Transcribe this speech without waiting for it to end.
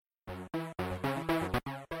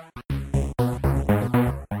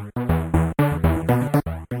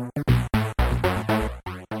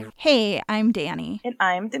Hey, I'm Danny. And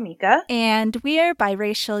I'm Damika. And we are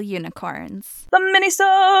Biracial Unicorns. The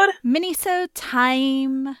Minisode! Minisode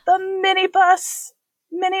time! The Minibus!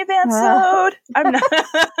 Minivansode! I'm not...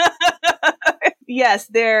 Yes,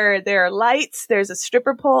 there are lights, there's a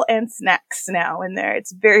stripper pole, and snacks now in there.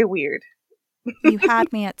 It's very weird. You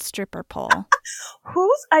had me at stripper pole.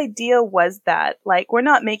 Whose idea was that? Like, we're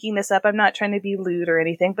not making this up. I'm not trying to be lewd or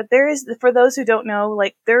anything, but there is, for those who don't know,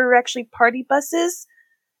 like, there are actually party buses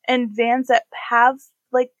and vans that have,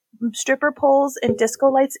 like, stripper poles and disco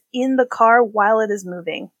lights in the car while it is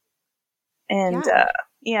moving. And,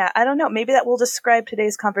 yeah, I don't know. Maybe that will describe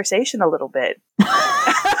today's conversation a little bit.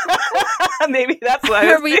 Maybe that's what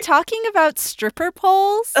Are we talking about stripper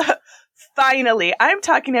poles? Finally, I'm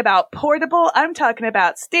talking about portable. I'm talking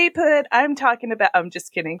about stay put. I'm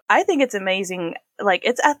just kidding. I think it's amazing. Like,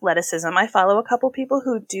 it's athleticism. I follow a couple people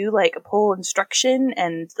who do like pole instruction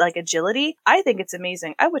and like agility. I think it's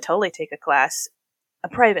amazing. I would totally take a class, a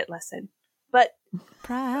private lesson. But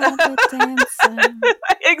private dancer.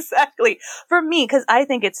 Exactly. For me, because I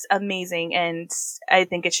think it's amazing and I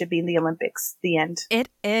think it should be in the Olympics. The end. It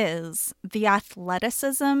is. The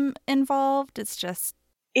athleticism involved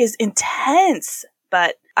is intense.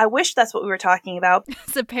 But I wish that's what we were talking about.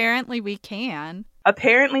 Apparently we can.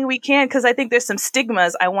 Apparently we can, because I think there's some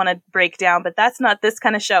stigmas I want to break down, but that's not this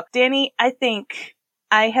kind of show. Danny, I think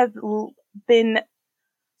I have been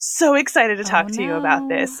so excited to talk to you about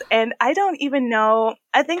this. And I don't even know.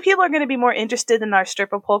 I think people are going to be more interested in our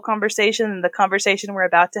stripper pole conversation than the conversation we're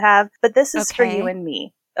about to have. But this is for you and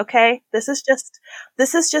me. Okay? This is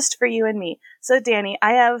just for you and me. So Danny,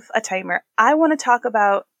 I have a timer. I want to talk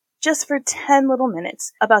about, just for 10 little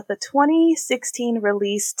minutes, about the 2016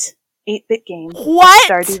 released 8-bit game. What?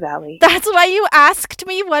 Stardew Valley. That's why you asked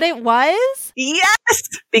me what it was? Yes!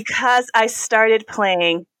 Because I started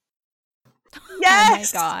playing.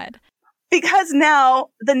 Yes! Oh my god. Because now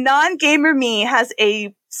the non-gamer me has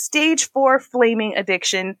a stage 4 flaming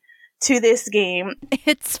addiction to this game.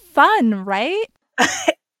 It's fun, right?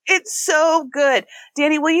 It's so good.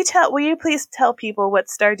 Danny, will you please tell people what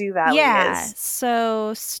Stardew Valley is?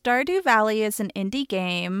 So Stardew Valley is an indie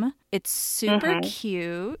game. It's super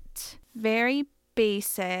cute, very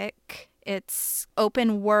basic. It's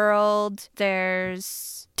open world.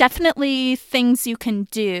 There's definitely things you can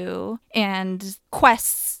do and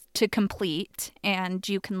quests to complete, and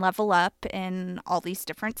you can level up in all these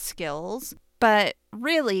different skills. But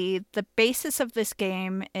really, the basis of this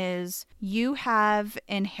game is you have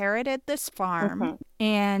inherited this farm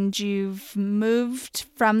and you've moved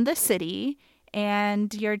from the city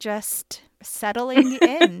and you're just settling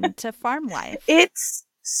into farm life. It's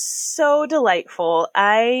so delightful.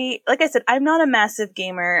 Like I said, I'm not a massive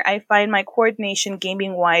gamer. I find my coordination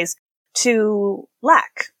gaming-wise to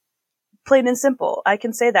lack. Plain and simple. I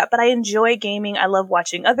can say that. But I enjoy gaming. I love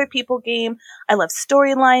watching other people game. I love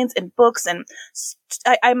storylines and books, and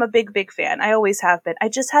I'm a big, big fan. I always have been. I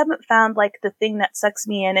just haven't found like the thing that sucks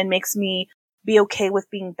me in and makes me be okay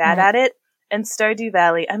with being bad at it. And Stardew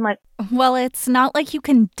Valley, I'm like... Well, it's not like you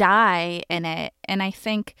can die in it. And I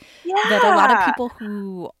think that a lot of people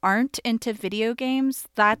who aren't into video games,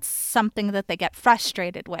 that's something that they get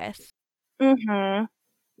frustrated with. Mm-hmm.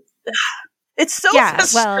 It's so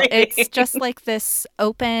frustrating. Well, it's just like this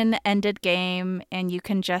open-ended game, and you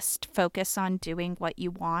can just focus on doing what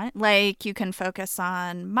you want. Like, you can focus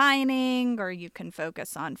on mining, or you can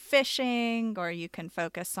focus on fishing, or you can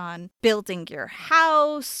focus on building your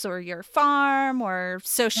house or your farm, or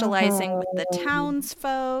socializing with the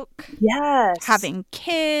townsfolk. Yes. Having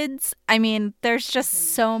kids. I mean, there's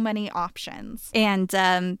just so many options.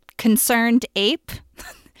 And Concerned Ape...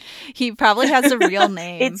 He probably has a real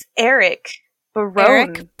name. It's Eric Barone.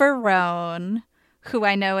 Eric Barone, who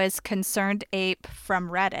I know is Concerned Ape from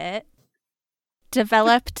Reddit,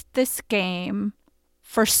 developed this game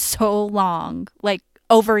for so long, like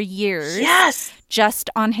over years. Yes! Just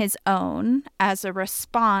on his own as a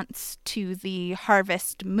response to the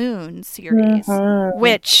Harvest Moon series,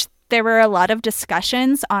 which there were a lot of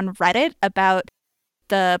discussions on Reddit about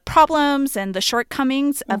the problems and the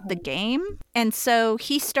shortcomings of the game. And so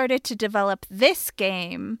he started to develop this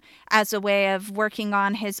game as a way of working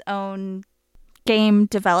on his own game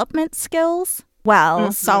development skills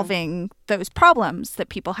while solving those problems that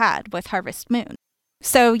people had with Harvest Moon.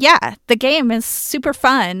 So yeah, the game is super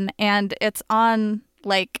fun, and it's on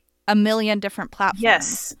like a million different platforms.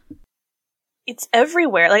 Yes. It's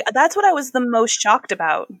everywhere. Like, that's what I was the most shocked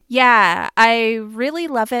about. Yeah, I really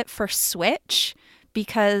love it for Switch,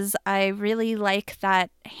 because I really like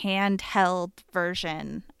that handheld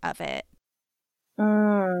version of it.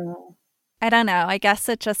 I don't know. I guess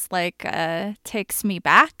it just like takes me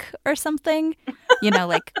back or something.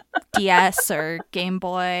 Like DS or Game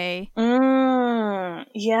Boy.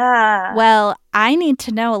 Yeah. Well, I need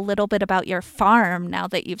to know a little bit about your farm now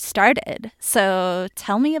that you've started. So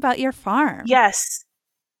tell me about your farm. Yes.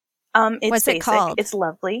 It's What's basic. It called? It's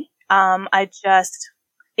lovely.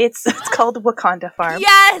 It's called Wakanda Farm.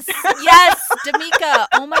 Yes, D'Amica.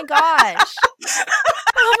 Oh my gosh.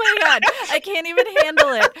 Oh my god. I can't even handle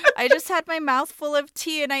it. I just had my mouth full of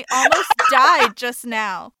tea and I almost died just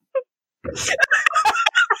now.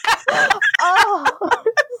 Oh,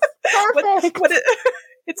 perfect.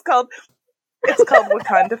 It's called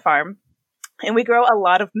Wakanda Farm, and we grow a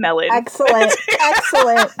lot of melon. Excellent.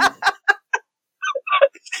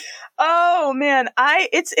 Oh man,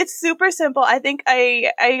 it's super simple. I think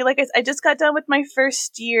I just got done with my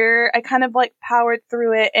first year. I kind of like powered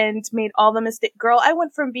through it and made all the mistakes. Girl, I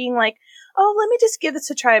went from being like, oh, let me just give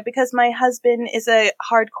this a try because my husband is a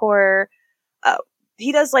hardcore.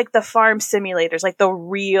 He does like the farm simulators, like the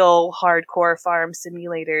real hardcore farm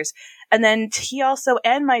simulators. And then he also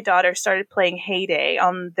and my daughter started playing Heyday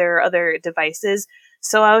on their other devices.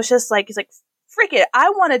 So I was just like, he's like, freak it, I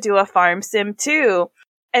want to do a farm sim too.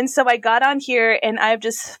 And so I got on here and I've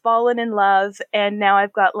just fallen in love. And now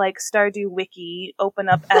I've got like Stardew Wiki open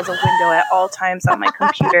up as a window at all times on my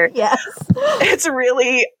computer. Yes. It's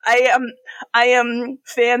really, I am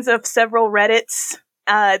fans of several Reddits.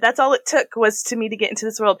 That's all it took was to me to get into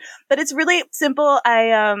this world. But it's really simple.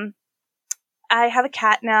 I have a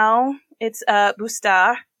cat now. It's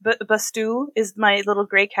Bastu is my little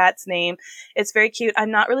gray cat's name. It's very cute.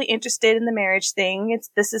 I'm not really interested in the marriage thing.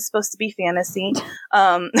 This is supposed to be fantasy.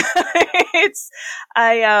 I've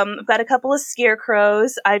got a couple of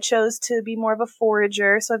scarecrows. I chose to be more of a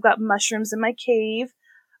forager, so I've got mushrooms in my cave.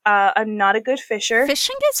 I'm not a good fisher.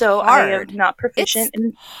 Fishing is so hard. I am not proficient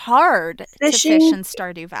in hard fishing. To fish in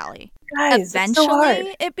Stardew Valley. Guys,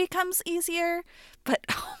 eventually it becomes easier, but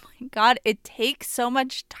oh my god, it takes so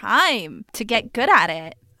much time to get good at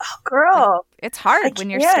it. Oh, girl. It's hard when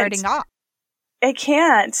you're starting off. I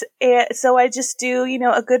can't. So I just do,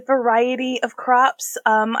 a good variety of crops.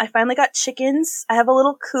 I finally got chickens. I have a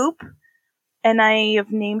little coop. And I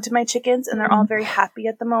have named my chickens, and they're all very happy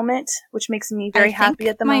at the moment, which makes me very happy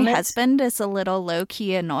at the moment. My husband is a little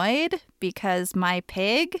low-key annoyed because my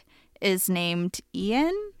pig is named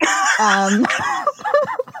Ian.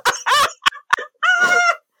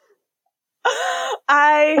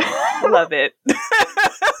 I love it.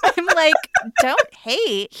 I'm like, don't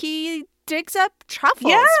hate. He digs up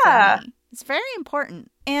truffles for me. It's very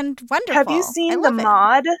important and wonderful. Have you seen the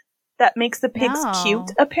mod that makes the pigs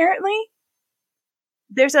cute, apparently?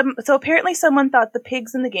 So apparently someone thought the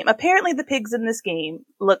pigs in this game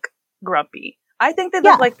look grumpy. I think they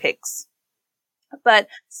look like pigs. But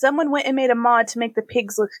someone went and made a mod to make the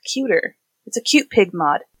pigs look cuter. It's a cute pig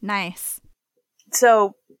mod. Nice.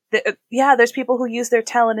 So, there's people who use their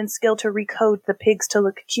talent and skill to recode the pigs to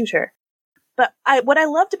look cuter. But what I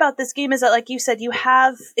loved about this game is that, like you said,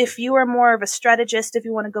 if you are more of a strategist, if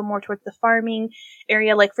you want to go more towards the farming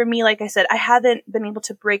area, like for me, like I said, I haven't been able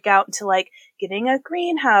to break out into like getting a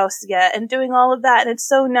greenhouse yet and doing all of that. And it's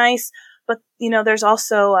so nice. But, there's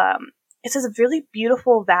also, it's a really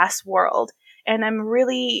beautiful, vast world. And I'm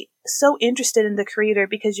really so interested in the creator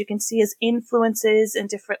because you can see his influences and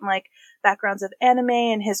different like backgrounds of anime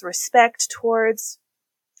and his respect towards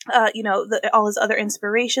all his other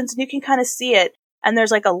inspirations, and you can kind of see it. And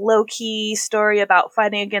there's like a low-key story about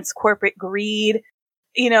fighting against corporate greed,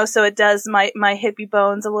 so it does my hippie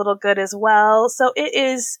bones a little good as well. So it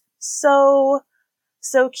is so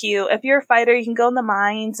cute. If you're a fighter, you can go in the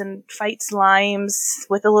mines and fight slimes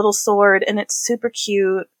with a little sword, and it's super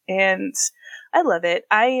cute, and I love it.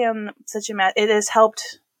 I am such a it has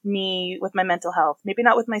helped me with my mental health. Maybe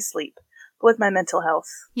not with my sleep, with my mental health.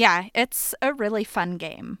 Yeah, it's a really fun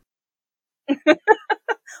game.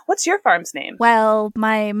 What's your farm's name? Well,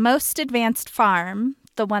 my most advanced farm,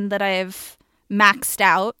 the one that I've maxed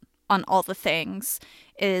out on all the things,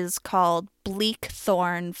 is called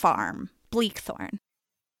Bleakthorn Farm. Bleakthorn.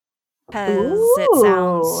 Because it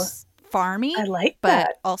sounds farmy. I like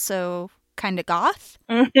but also kind of goth.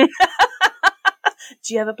 Do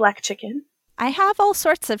you have a black chicken? I have all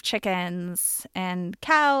sorts of chickens and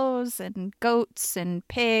cows and goats and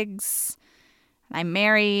pigs. I'm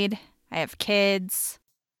married. I have kids.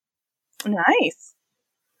 Nice.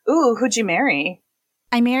 Ooh, who'd you marry?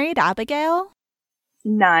 I married Abigail.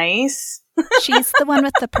 Nice. She's the one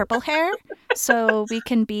with the purple hair. So we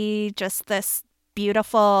can be just this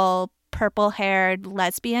beautiful purple-haired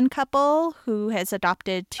lesbian couple who has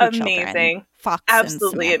adopted two children. Amazing. Fox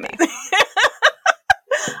Absolutely and Samantha. amazing.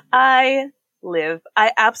 I live.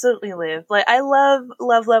 I absolutely live. Like, I love,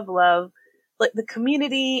 love, love, love, like, the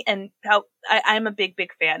community and how I'm a big, big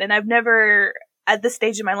fan. And I've never, at this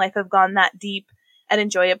stage in my life, have gone that deep and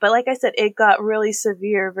enjoy it. But like I said, it got really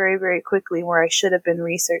severe very, very quickly where I should have been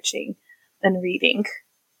researching and reading.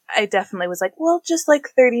 I definitely was like, well, just like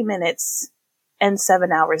 30 minutes and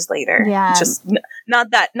 7 hours later. Yeah. Just not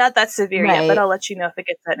that severe yet, but I'll let you know if it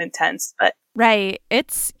gets that intense. But right.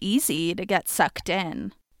 It's easy to get sucked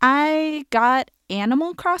in. I got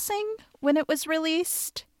Animal Crossing when it was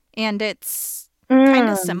released, and it's kind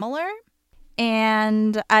of similar.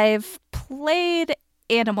 And I've played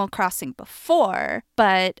Animal Crossing before,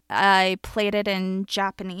 but I played it in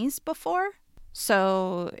Japanese before.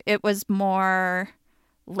 So it was more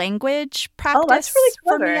language practice that's really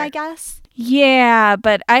for me, I guess. Yeah,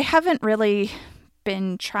 but I haven't really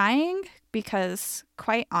been trying because,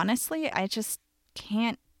 quite honestly, I just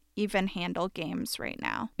can't even handle games right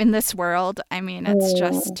now. In this world, I mean, it's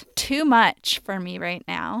just too much for me right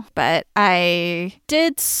now. But I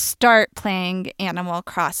did start playing Animal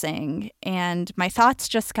Crossing, and my thoughts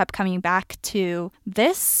just kept coming back to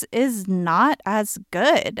this is not as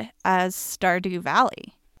good as Stardew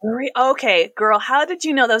Valley. Okay, girl, how did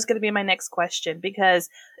you know that was going to be my next question? Because,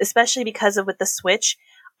 especially because of with the Switch,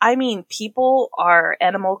 I mean, people are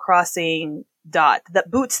Animal Crossing that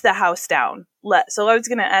boots the house down. So I was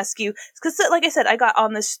going to ask you, because like I said, I got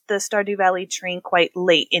on the Stardew Valley train quite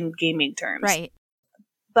late in gaming terms. Right.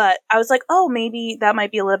 But I was like, oh, maybe that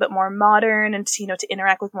might be a little bit more modern and, to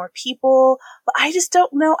interact with more people. But I just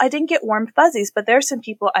don't know. I didn't get warm fuzzies, but there are some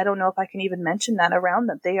people, I don't know if I can even mention that around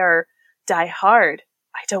them. They are die hard.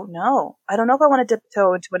 I don't know. I don't know if I want to dip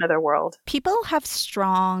toe into another world. People have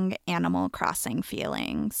strong Animal Crossing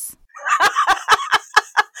feelings.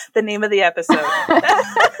 The name of the episode.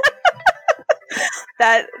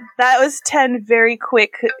 That was 10 very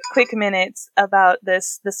quick minutes about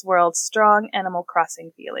this world's strong Animal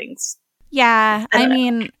Crossing feelings. Yeah, I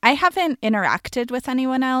mean, I haven't interacted with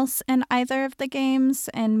anyone else in either of the games,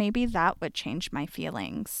 and maybe that would change my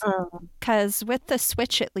feelings. Because with the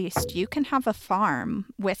Switch, at least, you can have a farm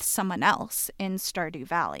with someone else in Stardew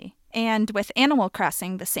Valley. And with Animal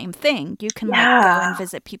Crossing, the same thing. You can go and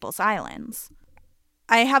visit people's islands.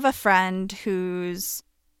 I have a friend whose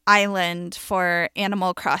island for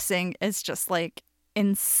Animal Crossing is just, like,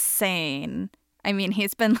 insane. I mean,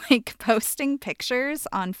 he's been, like, posting pictures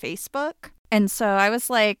on Facebook. And so I was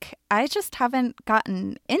like, I just haven't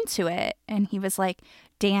gotten into it. And he was like,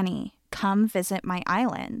 Danny, come visit my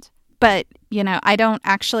island. But, I don't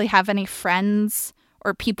actually have any friends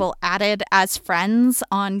or people added as friends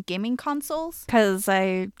on gaming consoles because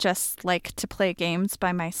I just like to play games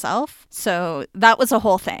by myself. So that was a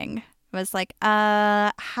whole thing. I was like,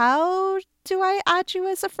 how do I add you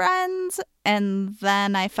as a friend? And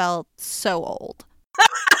then I felt so old.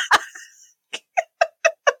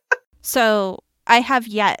 So I have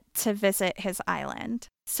yet to visit his island.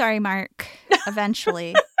 Sorry, Mark.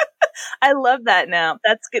 Eventually. I love that now.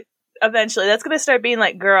 That's good. Eventually. That's going to start being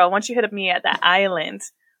like, girl, once you hit up me at that island.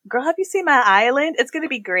 Girl, have you seen my island? It's going to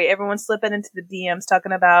be great. Everyone's slipping into the DMs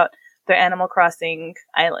talking about their Animal Crossing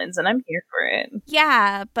islands, and I'm here for it.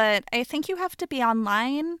 Yeah, but I think you have to be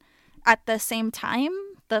online at the same time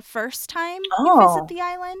the first time you visit the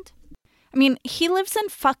island. I mean, he lives in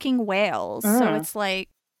fucking Wales, so it's like,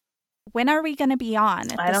 when are we going to be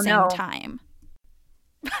on at the same time?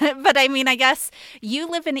 But I mean, I guess you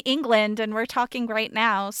live in England and we're talking right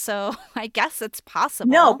now, so I guess it's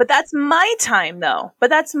possible. No, but that's my time, though.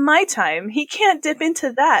 But that's my time. He can't dip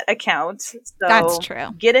into that account. So that's true.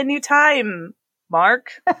 Get a new time,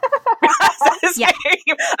 Mark. Yeah.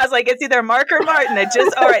 I was like, it's either Mark or Martin.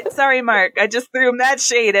 All right, sorry, Mark. I just threw him that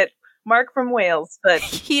shade at Mark from Wales, but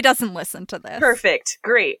he doesn't listen to this. Perfect.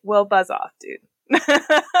 Great. Well, buzz off, dude.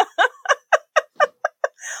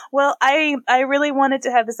 Well, I really wanted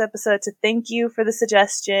to have this episode to thank you for the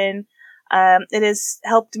suggestion. It has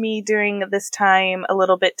helped me during this time a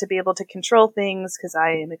little bit to be able to control things because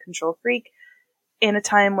I am a control freak. In a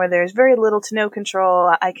time where there's very little to no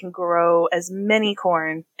control, I can grow as many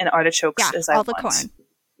corn and artichokes as I want. All the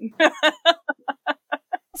corn.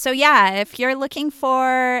 So yeah, if you're looking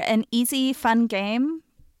for an easy, fun game,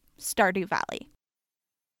 Stardew Valley.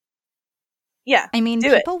 Yeah, I mean,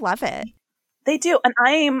 people love it. They do, and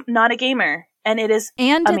I am not a gamer, and it is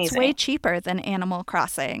amazing. It's way cheaper than Animal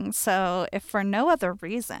Crossing, so if for no other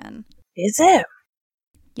reason. Is it?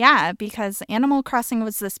 Yeah, because Animal Crossing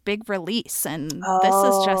was this big release, and this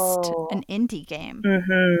is just an indie game.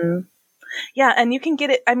 Mm-hmm. Yeah, and you can get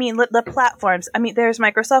it. I mean, the platforms. I mean, there's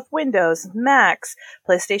Microsoft Windows, Macs,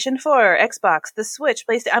 PlayStation 4, Xbox, the Switch,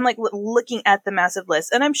 PlayStation. I'm like looking at the massive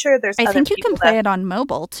list, and I'm sure there's. I other think you people can play it on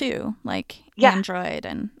mobile too, like Android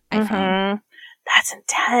and iPhone. Mm-hmm. That's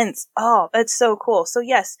intense. Oh, that's so cool. So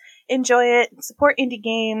yes, enjoy it. Support indie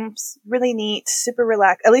games. Really neat. Super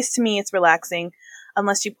relax. At least to me, it's relaxing.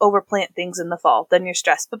 Unless you overplant things in the fall, then you're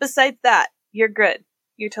stressed. But besides that, you're good.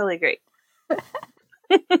 You're totally great.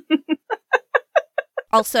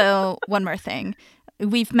 Also, one more thing.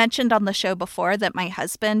 We've mentioned on the show before that my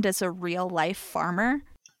husband is a real life farmer.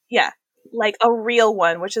 Yeah, like a real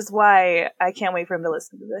one, which is why I can't wait for him to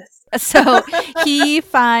listen to this. So he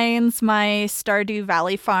finds my Stardew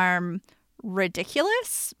Valley farm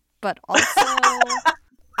ridiculous, but also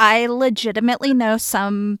I legitimately know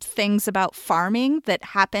some things about farming that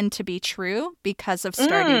happen to be true because of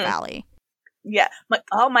Stardew Valley. Yeah,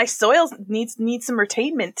 my soil needs some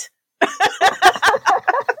retainment.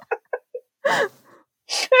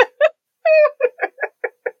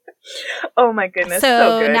 Oh my goodness.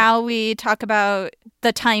 So good. Now we talk about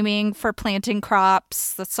the timing for planting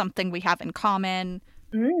crops. That's something we have in common.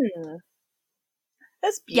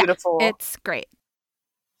 That's beautiful. Yeah, it's great.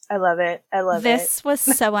 I love it. This was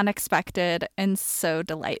so unexpected and so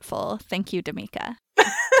delightful. Thank you, Damika.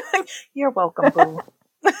 You're welcome, boo.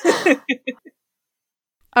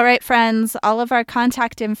 All right, friends, all of our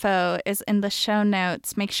contact info is in the show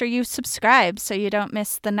notes. Make sure you subscribe so you don't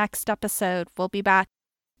miss the next episode. We'll be back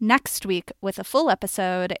next week with a full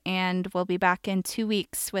episode, and we'll be back in 2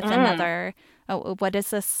 weeks with another, what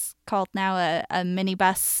is this called now? A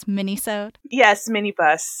minibus minisode? Yes,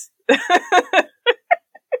 minibus.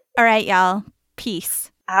 All right, y'all. Peace.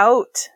 Out.